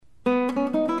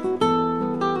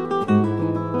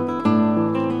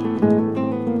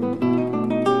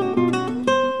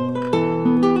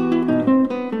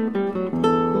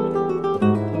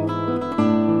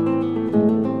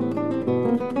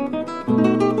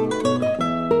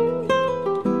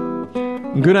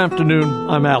Good afternoon.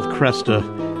 I'm Al Cresta.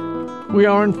 We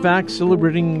are, in fact,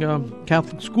 celebrating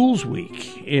Catholic Schools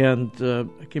Week, and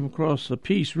I came across a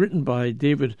piece written by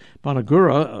David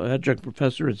Bonagura, adjunct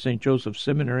professor at St. Joseph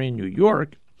Seminary in New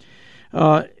York.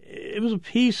 It was a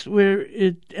piece where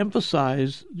it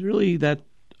emphasized really that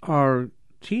our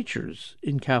teachers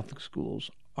in Catholic schools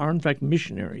are, in fact,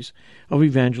 missionaries of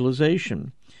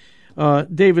evangelization.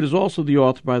 David is also the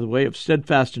author, by the way, of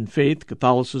Steadfast in Faith,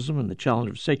 Catholicism, and the Challenge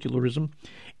of Secularism,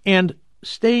 and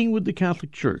Staying with the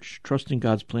Catholic Church, Trusting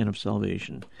God's Plan of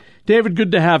Salvation. David,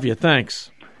 good to have you.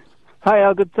 Thanks. Hi,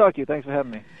 Al. Good to talk to you. Thanks for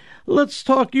having me. Let's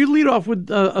talk. You lead off with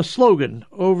a slogan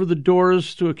over the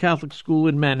doors to a Catholic school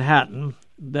in Manhattan.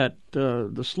 That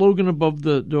the slogan above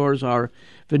the doors are,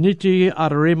 Venite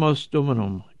adoremus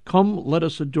Dominum. Come, let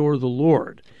us adore the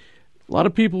Lord. A lot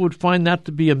of people would find that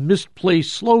to be a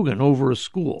misplaced slogan over a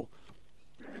school.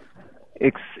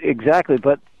 Exactly,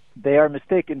 but they are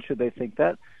mistaken should they think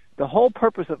that. The whole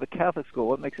purpose of a Catholic school,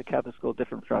 what makes a Catholic school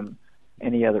different from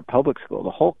any other public school, the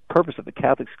whole purpose of a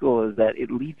Catholic school is that it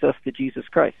leads us to Jesus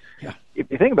Christ. Yeah.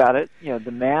 If you think about it,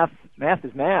 the math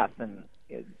is math, and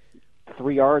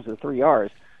 3 R's are 3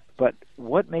 R's. But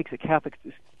what makes a Catholic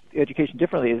education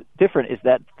different is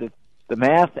that the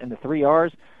math and the 3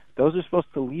 R's, those are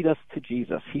supposed to lead us to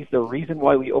Jesus. He's the reason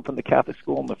why we opened the Catholic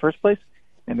school in the first place,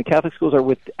 and the Catholic schools are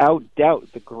without doubt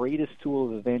the greatest tool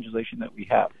of evangelization that we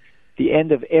have. The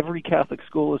end of every Catholic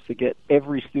school is to get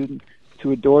every student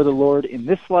to adore the Lord in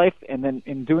this life, and then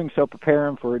in doing so, prepare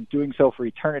them for doing so for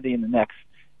eternity in the next.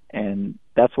 And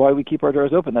that's why we keep our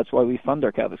doors open. That's why we fund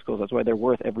our Catholic schools. That's why they're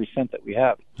worth every cent that we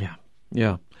have.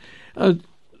 Yeah.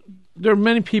 There are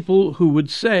many people who would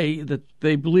say that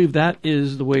they believe that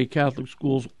is the way Catholic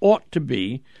schools ought to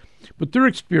be, but their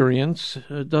experience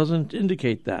doesn't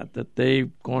indicate that they've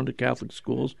gone to Catholic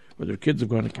schools, or their kids have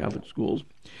gone to Catholic schools,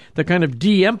 that kind of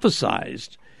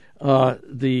de-emphasized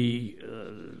the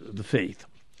faith.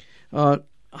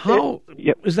 How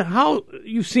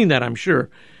you've seen that, I'm sure.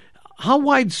 How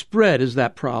widespread is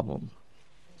that problem?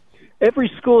 Every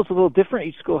school is a little different.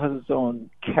 Each school has its own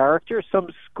character. Some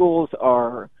schools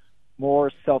are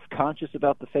more self-conscious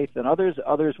about the faith than others.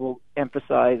 Others will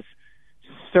emphasize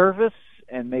service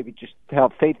and maybe just how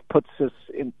faith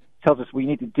tells us we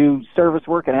need to do service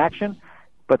work and action,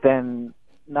 but then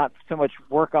not so much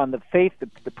work on the faith,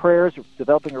 the prayers,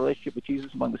 developing a relationship with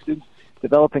Jesus among the students,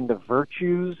 developing the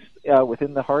virtues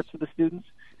within the hearts of the students.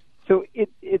 So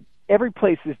every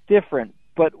place is different,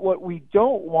 but what we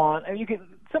don't want, and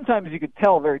sometimes you could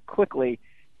tell very quickly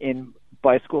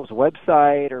by a school's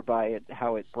website or by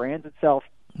how it brands itself.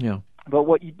 Yeah. But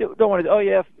what you don't want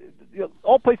to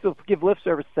all places will give lip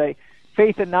service say,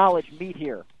 faith and knowledge meet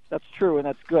here. That's true, and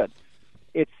that's good.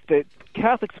 It's the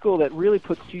Catholic school that really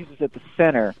puts Jesus at the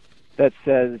center that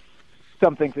says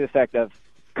something to the effect of,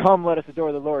 come, let us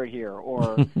adore the Lord here,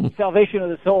 or salvation of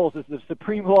the souls is the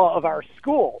supreme law of our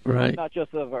school, right, not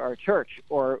just of our church,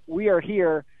 or we are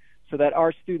here so that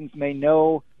our students may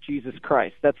know Jesus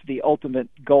Christ. That's the ultimate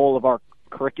goal of our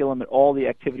curriculum and all the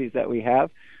activities that we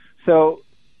have. So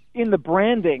in the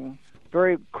branding,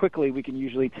 very quickly we can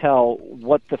usually tell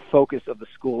what the focus of the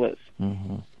school is.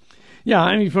 Mm-hmm. Yeah,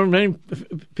 I mean, for many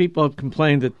people have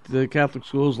complained that the Catholic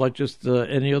school is like just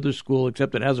any other school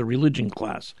except it has a religion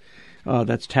class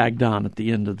that's tagged on at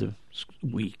the end of the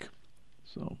week.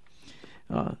 So,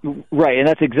 right, and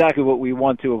that's exactly what we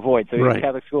want to avoid. So right. A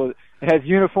Catholic school, it has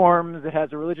uniforms, it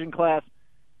has a religion class,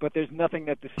 but there's nothing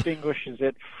that distinguishes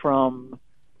it from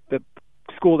the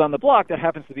school down the block that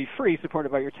happens to be free,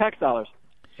 supported by your tax dollars.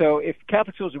 So if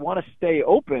Catholic schools want to stay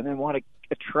open and want to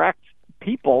attract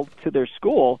people to their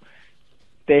school,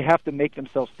 they have to make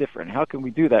themselves different. How can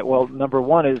we do that? Well, number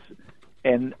one is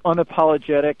an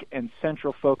unapologetic and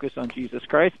central focus on Jesus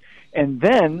Christ. And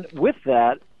then with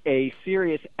that, a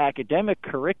serious academic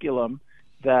curriculum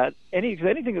that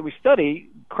anything that we study,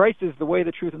 Christ is the way,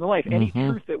 the truth, and the life. Any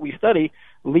truth that we study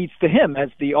leads to him as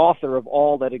the author of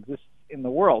all that exists in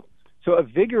the world. So a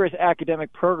vigorous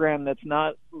academic program that's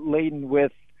not laden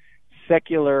with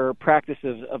secular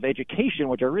practices of education,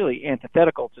 which are really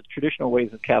antithetical to traditional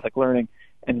ways of Catholic learning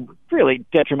and really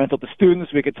detrimental to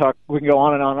students. We can go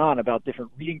on and on about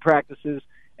different reading practices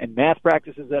and math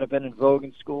practices that have been in vogue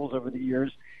in schools over the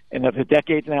years and of the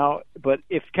decades now. But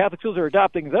if Catholic schools are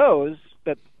adopting those,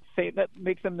 that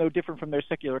makes them no different from their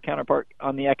secular counterpart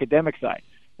on the academic side.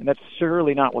 And that's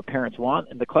surely not what parents want.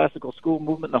 And the classical school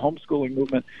movement, the homeschooling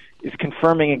movement, is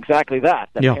confirming exactly that.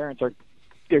 Parents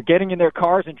they're getting in their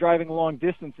cars and driving long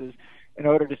distances in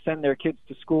order to send their kids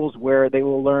to schools where they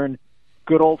will learn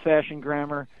good old-fashioned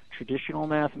grammar, traditional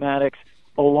mathematics,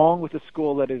 along with a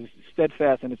school that is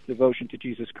steadfast in its devotion to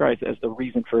Jesus Christ as the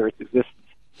reason for its existence.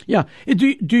 Yeah.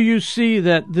 Do you see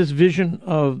that this vision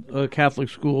of Catholic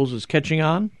schools is catching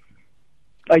on?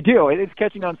 I do. It's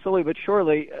catching on slowly but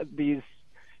surely.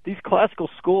 The classical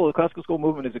school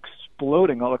movement is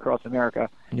exploding all across America.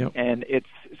 Yep. And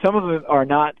some of them are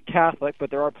not Catholic,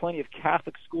 but there are plenty of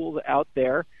Catholic schools out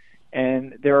there.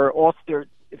 And there are also,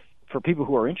 for people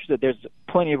who are interested, there's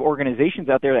plenty of organizations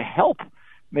out there to help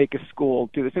make a school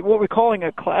do this. And what we're calling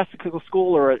a classical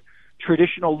school or a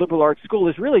traditional liberal arts school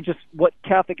is really just what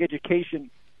Catholic education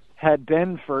had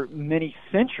been for many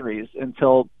centuries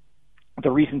until the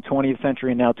recent 20th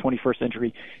century and now 21st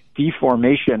century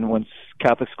deformation, once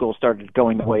Catholic schools started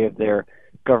going the way of their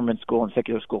government school and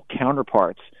secular school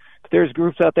counterparts. But there's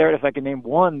groups out there, if I can name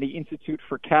one, the Institute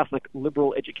for Catholic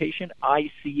Liberal Education,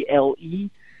 ICLE.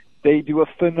 They do a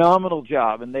phenomenal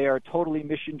job, and they are totally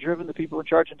mission-driven. The people in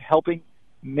charge and helping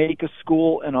make a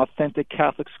school an authentic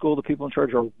Catholic school. The people in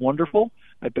charge are wonderful.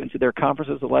 I've been to their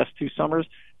conferences the last 2 summers,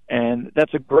 and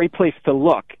that's a great place to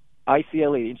look.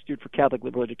 ICLE, Institute for Catholic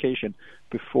Liberal Education,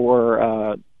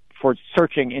 for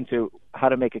searching into how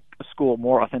to make a school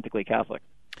more authentically Catholic.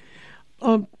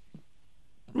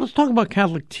 Let's talk about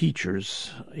Catholic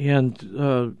teachers and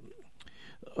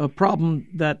a problem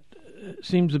that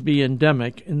seems to be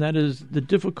endemic, and that is the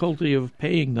difficulty of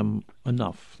paying them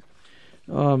enough.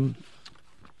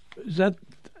 That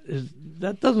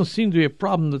doesn't seem to be a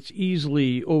problem that's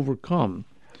easily overcome.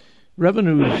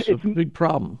 Revenue is a big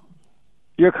problem.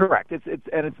 You're correct.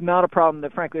 It's not a problem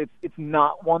that, frankly, it's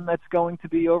not one that's going to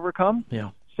be overcome. Yeah.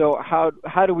 So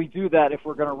how do we do that if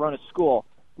we're going to run a school?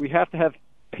 We have to have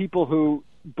people who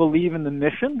believe in the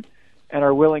mission and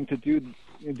are willing to do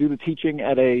the teaching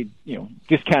at a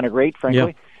discounted rate,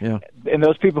 frankly. Yeah. And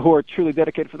those people who are truly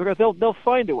dedicated for the cause, they'll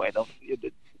find a way.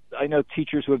 I know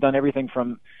teachers who have done everything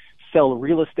from sell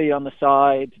real estate on the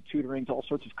side to tutoring to all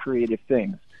sorts of creative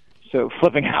things. So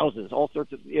flipping houses, all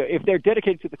sorts of. If they're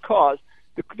dedicated to the cause,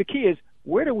 the key is,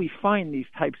 where do we find these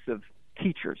types of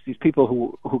teachers? These people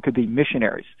who could be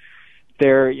missionaries.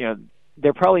 They're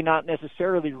probably not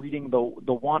necessarily reading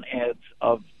the want ads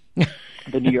of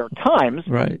the New York Times,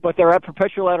 right. But they're at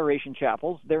perpetual adoration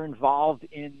chapels. They're involved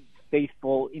in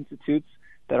faithful institutes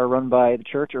that are run by the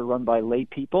church or run by lay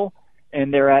people,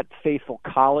 and they're at faithful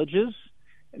colleges.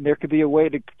 And there could be a way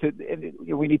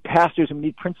we need pastors and we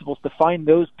need principals to find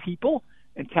those people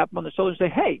and tap them on the shoulder and say,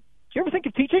 hey, do you ever think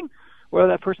of teaching? Whether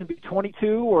that person be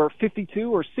 22 or 52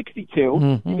 or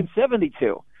 62, even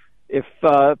 72. If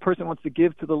a person wants to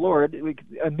give to the Lord,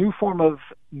 a new form of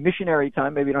missionary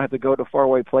time, maybe you don't have to go to a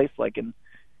faraway place like in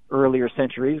earlier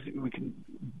centuries. We can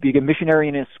be a missionary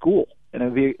in a school, and it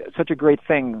would be such a great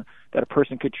thing that a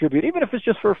person contribute, even if it's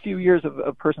just for a few years of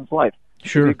a person's life.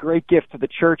 Sure. It would be a great gift to the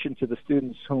church and to the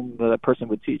students whom the person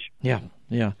would teach. Yeah.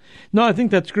 No, I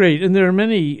think that's great. And there are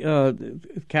many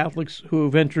Catholics who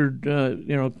have entered,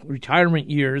 retirement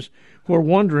years who are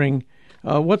wondering,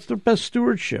 what's the best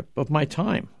stewardship of my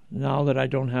time now that I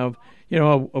don't have,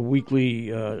 a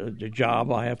weekly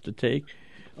job I have to take.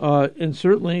 And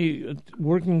certainly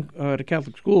working at a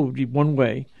Catholic school would be one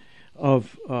way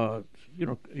of,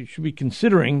 you should be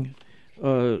considering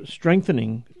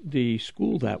strengthening the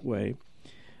school that way.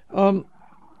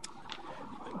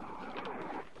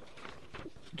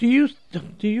 Do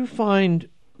you find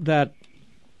that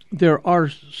there are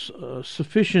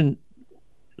sufficient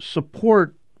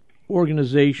support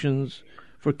organizations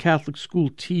for Catholic school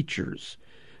teachers?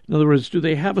 In other words, do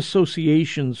they have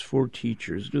associations for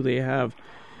teachers? Do they have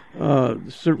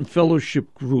certain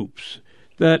fellowship groups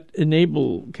that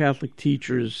enable Catholic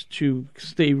teachers to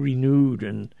stay renewed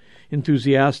and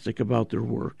enthusiastic about their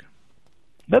work?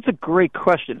 That's a great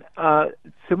question.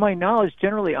 To my knowledge,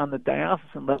 generally on the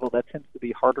diocesan level, that tends to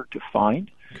be harder to find.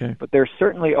 Okay. But there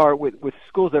certainly are with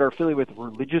schools that are affiliated with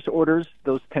religious orders.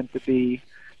 Those tend to be,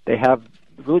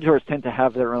 religious orders tend to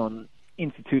have their own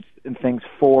institutes and things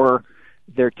for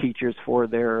their teachers, for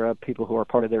their people who are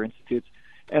part of their institutes.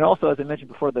 And also, as I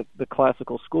mentioned before, the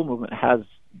classical school movement has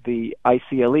the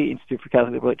ICLE, Institute for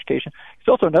Catholic Liberal Education.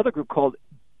 There's also another group called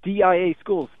DIA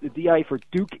Schools, the DIA for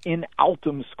Duc in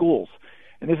Altum Schools.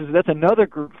 And that's another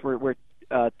group where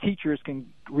teachers can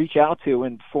reach out to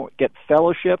and get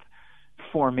fellowship,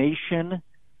 formation,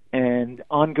 and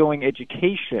ongoing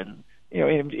education,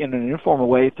 in an informal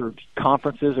way through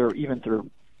conferences or even through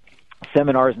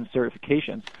seminars and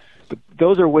certifications. But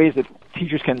those are ways that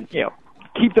teachers can,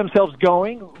 keep themselves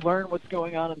going, learn what's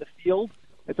going on in the field.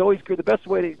 It's always good. The best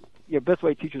way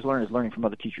teachers learn is learning from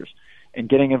other teachers, and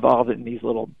getting involved in these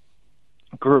little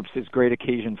groups is great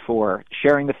occasion for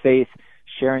sharing the faith,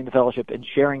 sharing the fellowship, and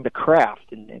sharing the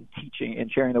craft and teaching and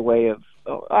sharing the way of,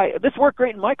 this worked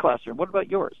great in my classroom. What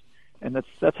about yours? And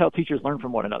that's how teachers learn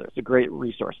from one another. It's a great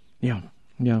resource. Yeah,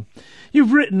 yeah.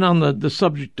 You've written on the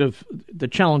subject of the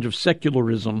challenge of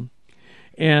secularism,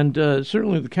 and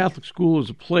certainly the Catholic school is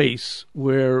a place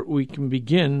where we can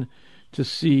begin to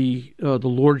see the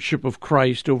lordship of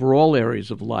Christ over all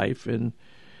areas of life, and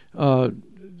and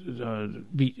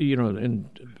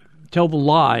tell the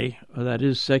lie that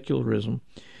is secularism.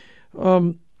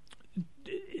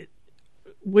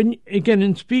 When again,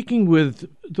 in speaking with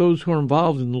those who are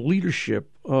involved in the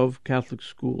leadership of Catholic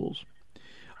schools,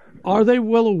 are they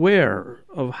well aware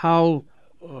of how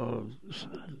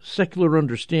secular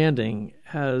understanding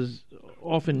has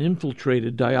often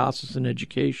infiltrated diocesan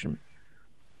education?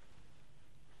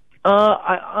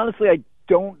 I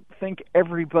don't think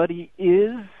everybody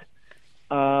is,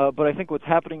 but I think what's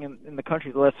happening in the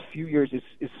country the last few years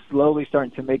is slowly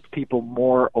starting to make people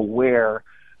more aware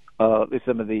of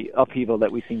some of the upheaval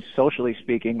that we've seen socially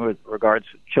speaking with regards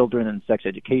to children and sex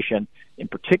education in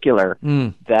particular.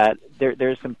 That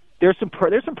there's some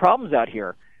problems out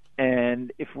here,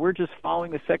 and if we're just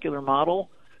following the secular model,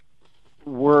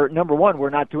 we're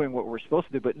not doing what we're supposed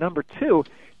to do. But number two,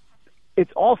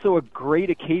 it's also a great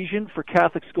occasion for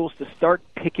Catholic schools to start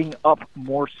picking up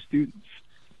more students.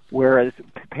 Whereas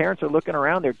parents are looking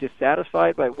around, they're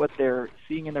dissatisfied by what they're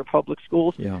seeing in their public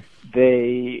schools. Yeah.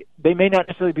 They may not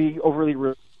necessarily be overly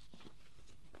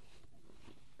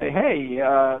hey,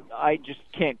 I just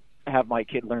can't have my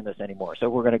kid learn this anymore, so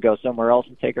we're going to go somewhere else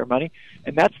and take our money.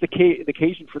 And that's the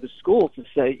occasion for the schools to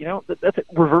say, that's a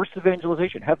reverse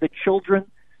evangelization. Have the children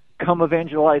come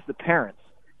evangelize the parents.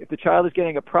 If the child is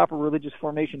getting a proper religious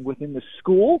formation within the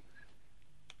school,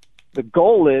 the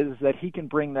goal is that he can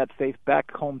bring that faith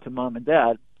back home to mom and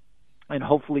dad and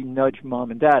hopefully nudge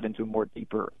mom and dad into a more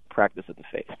deeper practice of the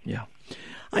faith. Yeah.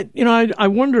 I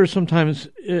wonder sometimes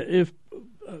if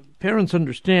parents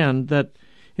understand that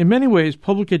in many ways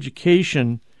public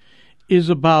education is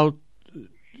about,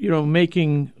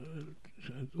 making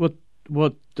what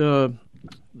the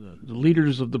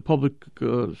leaders of the public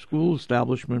school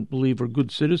establishment believe are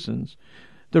good citizens.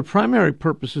 Their primary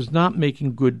purpose is not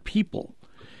making good people.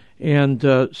 And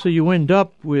so you end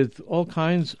up with all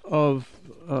kinds of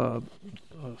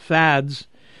fads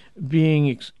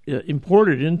being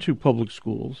imported into public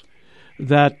schools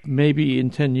that maybe in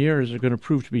 10 years are going to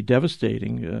prove to be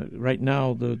devastating. Right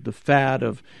now, the fad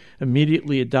of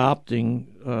immediately adopting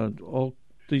all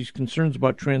these concerns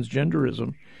about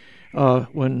transgenderism,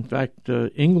 when in fact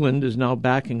England is now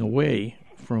backing away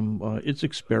from its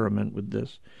experiment with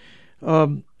this.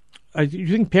 Do you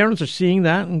think parents are seeing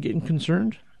that and getting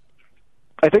concerned?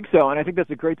 I think so, and I think that's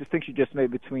a great distinction you just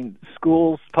made between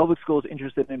schools, public schools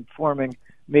interested in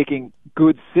making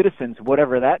good citizens,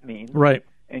 whatever that means. Right.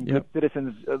 And good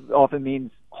citizens often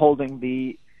means holding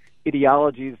the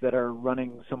ideologies that are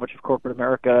running so much of corporate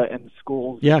America and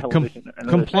schools, television, and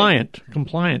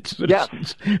compliant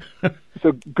citizens. Yes.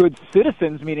 So good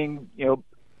citizens meaning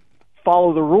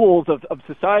follow the rules of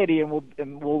society and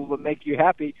will make you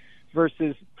happy,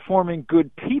 versus forming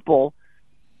good people,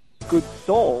 good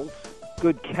souls,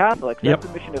 good Catholics. That's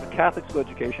the mission of a Catholic school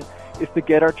education, is to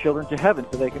get our children to heaven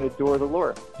so they can adore the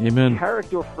Lord. Amen.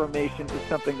 Character formation is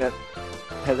something that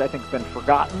has, I think, been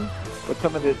forgotten, but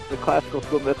some of the classical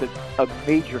school, that's a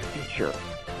major feature.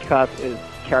 Is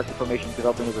character formation,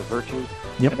 developing of the virtues,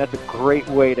 and that's a great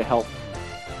way to help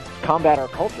combat our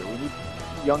culture. We need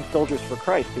young soldiers for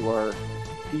Christ who are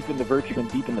deep in the virtue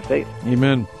and deep in the faith.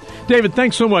 Amen. David,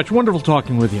 thanks so much. Wonderful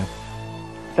talking with you.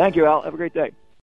 Thank you, Al. Have a great day.